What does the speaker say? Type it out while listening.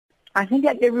I think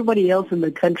like everybody else in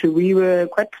the country, we were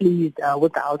quite pleased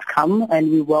with the outcome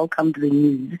and we welcomed the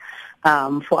news.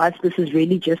 For us, this is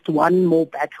really just one more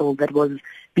battle that was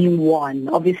being won.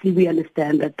 Obviously, we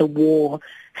understand that the war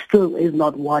still is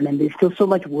not won and there's still so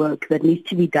much work that needs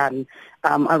to be done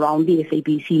around the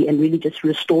SABC and really just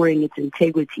restoring its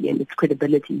integrity and its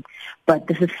credibility. But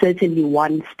this is certainly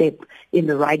one step in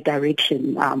the right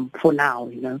direction for now,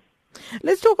 you know.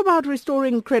 Let's talk about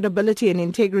restoring credibility and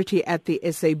integrity at the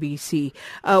SABC.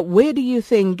 Where do you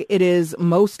think it is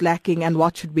most lacking and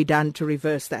what should be done to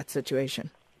reverse that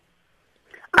situation?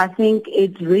 I think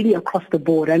it's really across the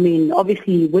board. I mean,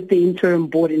 obviously, with the interim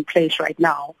board in place right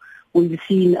now, we've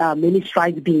seen many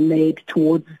strides being made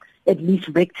towards at least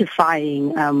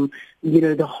rectifying,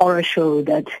 the horror show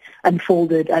that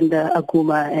unfolded under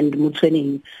Aguma and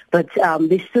Motsoeneng. But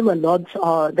there's still a lot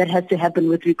that has to happen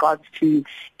with regards to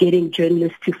getting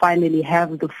journalists to finally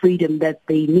have the freedom that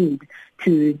they need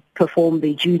to perform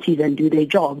their duties and do their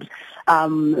jobs.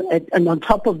 And on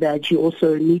top of that, you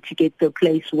also need to get to a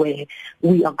place where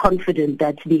we are confident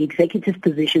that the executive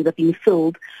positions are being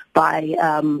filled by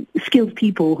skilled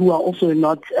people who are also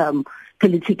not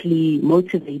politically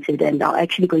motivated and are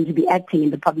actually going to be acting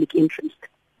in the public interest.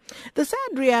 The sad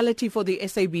reality for the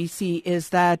SABC is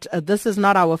that this is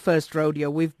not our first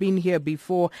rodeo. We've been here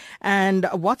before, and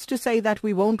what's to say that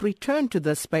we won't return to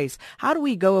this space? How do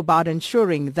we go about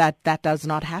ensuring that that does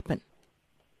not happen?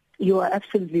 You are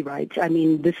absolutely right. I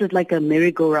mean, this is like a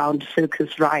merry-go-round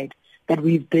circus ride that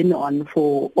we've been on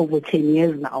for over 10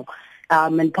 years now.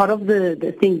 And part of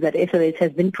the things that SOS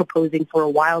has been proposing for a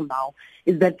while now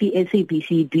is that the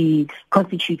SABC be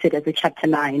constituted as a Chapter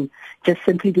 9, just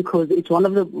simply because it's one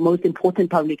of the most important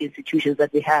public institutions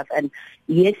that we have. And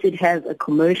yes, it has a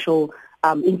commercial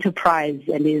enterprise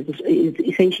and is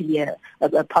essentially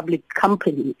a public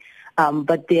company.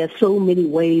 But there are so many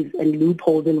ways and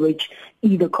loopholes in which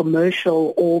either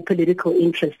commercial or political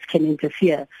interests can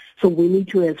interfere. So we need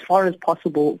to, as far as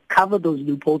possible, cover those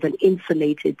loopholes and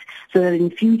insulate it so that in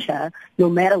future, no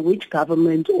matter which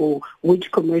government or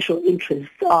which commercial interests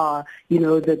are,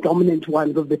 the dominant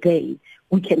ones of the day,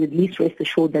 we can at least rest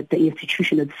assured that the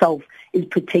institution itself is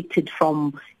protected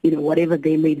from, whatever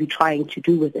they may be trying to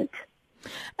do with it.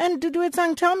 And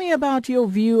Duduetsang, tell me about your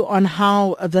view on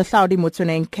how the Hlaudi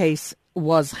Motsoeneng case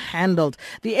was handled.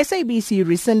 The SABC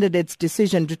rescinded its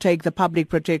decision to take the Public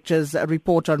Protector's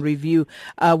report on review,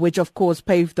 which of course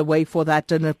paved the way for that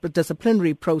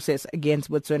disciplinary process against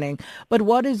Motsoeneng. But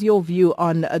what is your view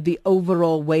on the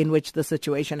overall way in which the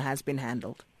situation has been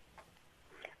handled?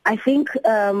 I think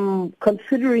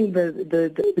considering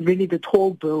the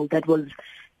tall bill that was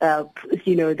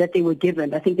that they were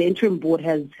given. I think the interim board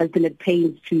has been at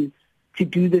pains to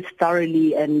do this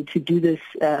thoroughly and to do this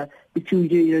to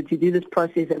do this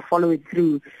process and follow it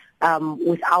through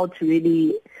without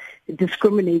really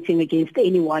discriminating against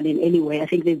anyone in any way. I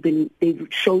think they've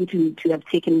shown to have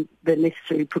taken the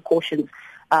necessary precautions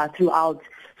throughout.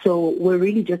 So we're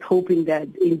really just hoping that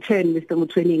in turn Mr.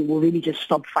 Motsoeneng will really just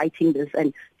stop fighting this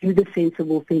and do the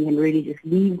sensible thing and really just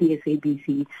leave the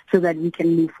SABC so that we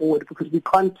can move forward, because we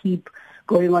can't keep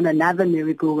going on another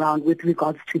merry-go-round with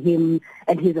regards to him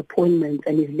and his appointment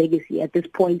and his legacy. At this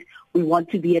point, we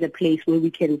want to be at a place where we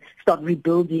can start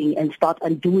rebuilding and start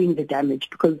undoing the damage,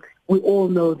 because we all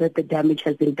know that the damage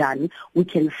has been done. We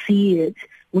can see it.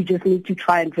 We just need to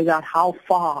try and figure out how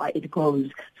far it goes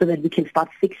so that we can start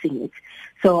fixing it.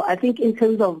 So I think in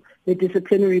terms of the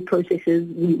disciplinary processes,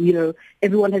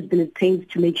 everyone has been at pains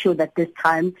to make sure that this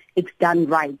time it's done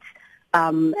right.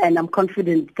 And I'm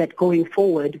confident that going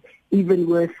forward, even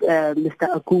with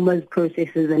Mr. Aguma's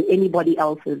processes and anybody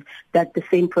else's, that the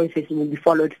same process will be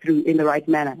followed through in the right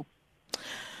manner.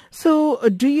 So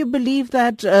do you believe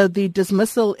that the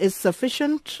dismissal is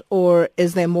sufficient, or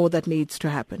is there more that needs to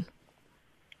happen?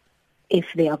 If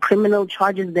there are criminal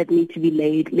charges that need to be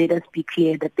laid, let us be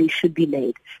clear that they should be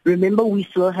laid. Remember, we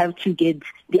still have to get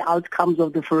the outcomes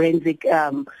of the forensic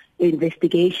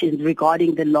investigations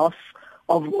regarding the loss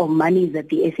of monies at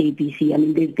the SABC. I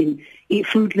mean, there's been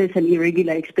fruitless and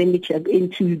irregular expenditure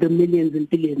into the millions and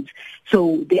billions.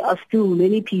 So there are still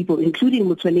many people, including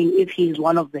Motsoeneng, if he is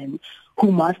one of them,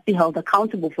 who must be held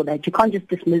accountable for that. You can't just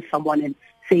dismiss someone and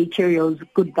say, cheerios,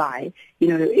 goodbye.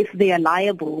 If they are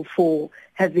liable for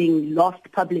having lost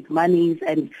public monies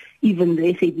and even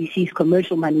the SABC's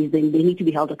commercial monies, then they need to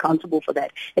be held accountable for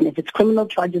that. And if it's criminal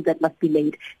charges that must be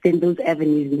laid, then those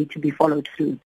avenues need to be followed through.